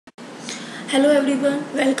Hello everyone,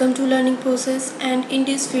 welcome to learning process, and in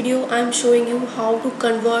this video I am showing you how to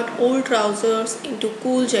convert old trousers into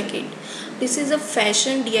cool jacket. This is a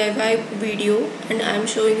fashion DIY video and I am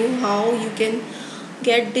showing you how you can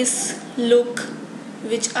get this look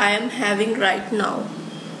which I am having right now.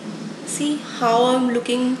 See how I am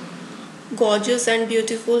looking gorgeous and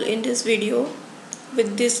beautiful in this video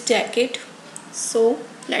with this jacket. So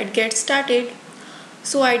let's get started.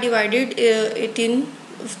 So I divided it in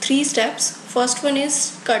three steps. First one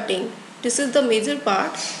is cutting. This is the major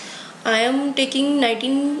part. I am taking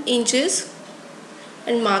 19 inches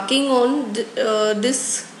and marking on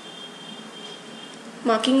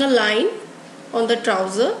marking a line on the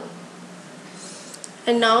trouser,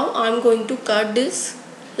 and now I am going to cut this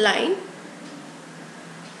line.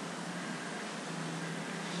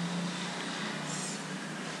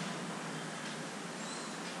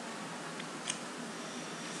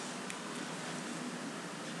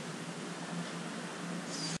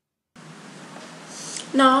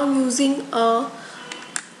 Now I'm using a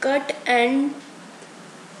cut and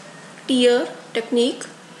tear technique.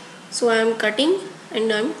 So I am cutting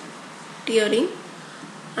and I am tearing.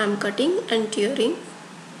 I am cutting and tearing.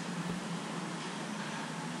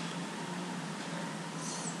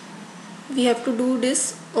 We have to do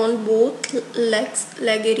this on both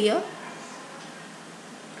leg area.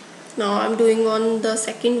 Now I am doing on the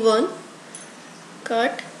second one.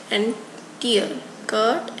 Cut and tear.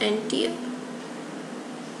 Cut and tear.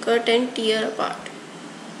 Cut and tear apart.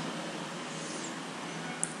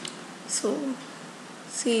 So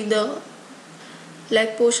see, the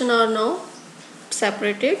leg portion are now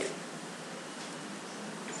separated.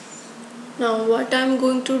 Now what I am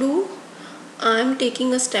going to do, I am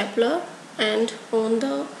taking a stapler and on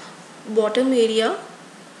the bottom area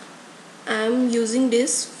I am using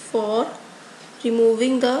this for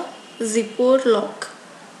removing the zipper lock.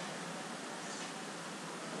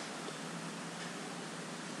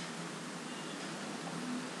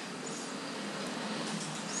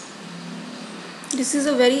 This is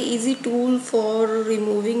a very easy tool for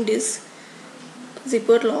removing this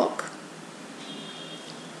zipper lock.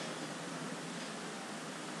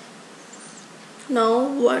 Now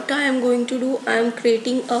what I am going to do, I am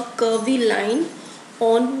creating a curvy line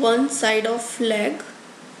on one side of leg.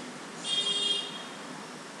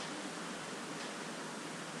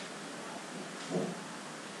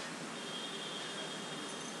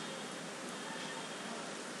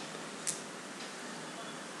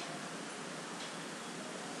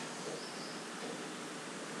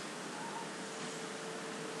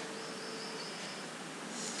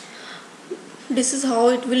 This is how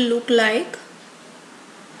it will look like.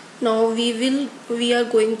 Now we are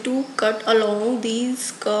going to cut along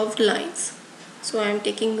these curved lines. So I am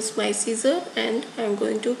taking my scissor and I am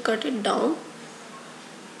going to cut it down.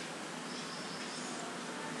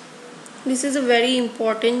 This is a very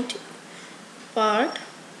important part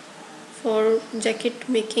for jacket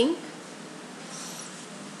making.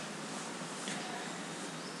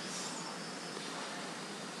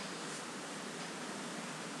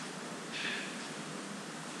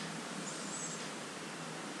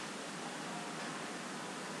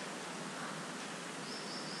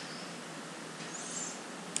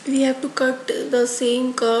 We have to cut the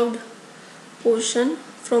same curved portion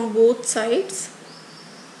from both sides.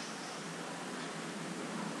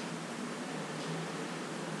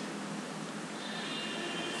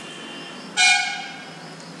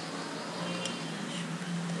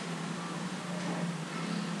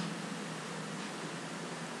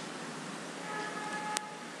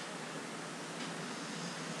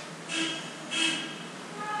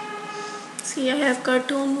 See, I have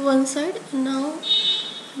cut on one side and now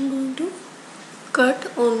I'm going to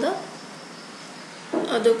cut on the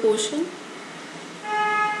other portion.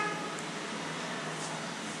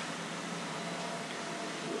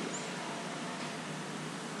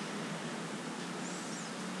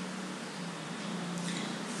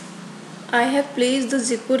 I have placed the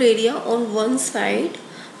zipper area on one side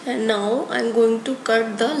and now I'm going to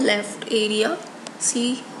cut the left area.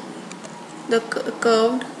 See the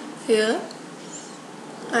curved here.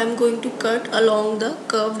 I'm going to cut along the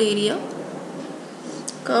curved area,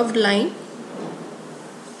 curved line.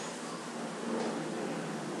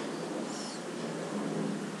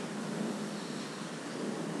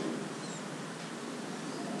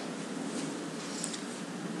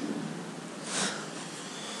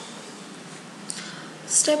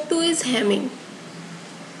 Step 2 is hemming.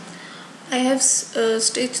 I have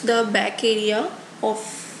stitched the back area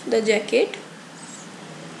of the jacket.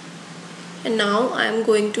 And now I am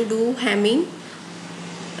going to do hemming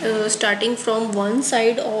starting from one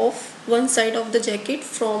side of the jacket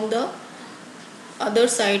from the other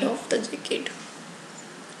side of the jacket.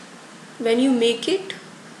 When you make it,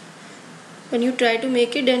 when you try to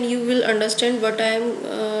make it, then you will understand what I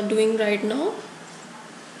am doing right now.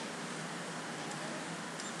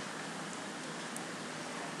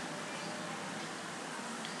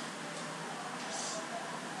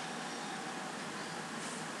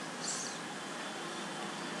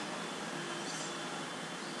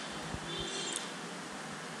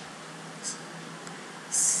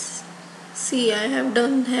 See, I have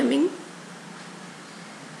done hemming.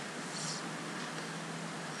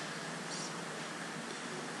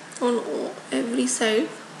 On every side.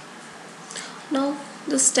 Now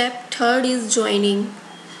the step third is joining.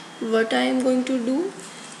 What I am going to do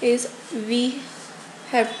is we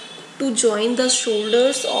have to join the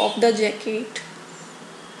shoulders of the jacket.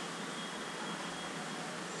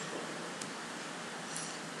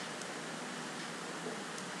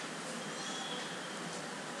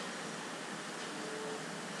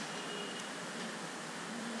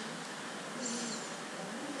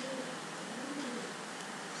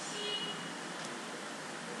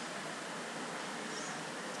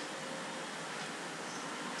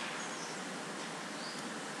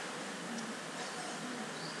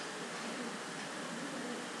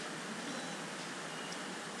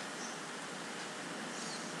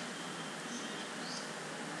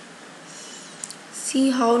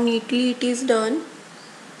 See how neatly it is done.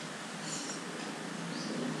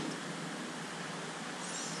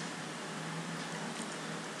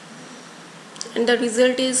 And the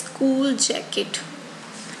result is cool jacket.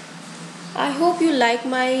 I hope you like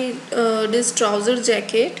my this trouser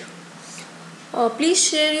jacket. Please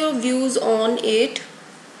share your views on it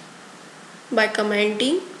by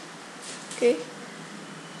commenting. Okay.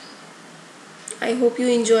 I hope you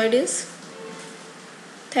enjoyed this.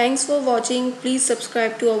 Thanks for watching. Please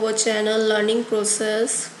subscribe to our channel Learning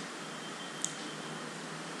Process.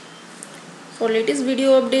 For latest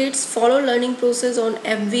video updates, follow Learning Process on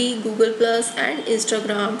FB, Google Plus and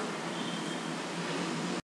Instagram.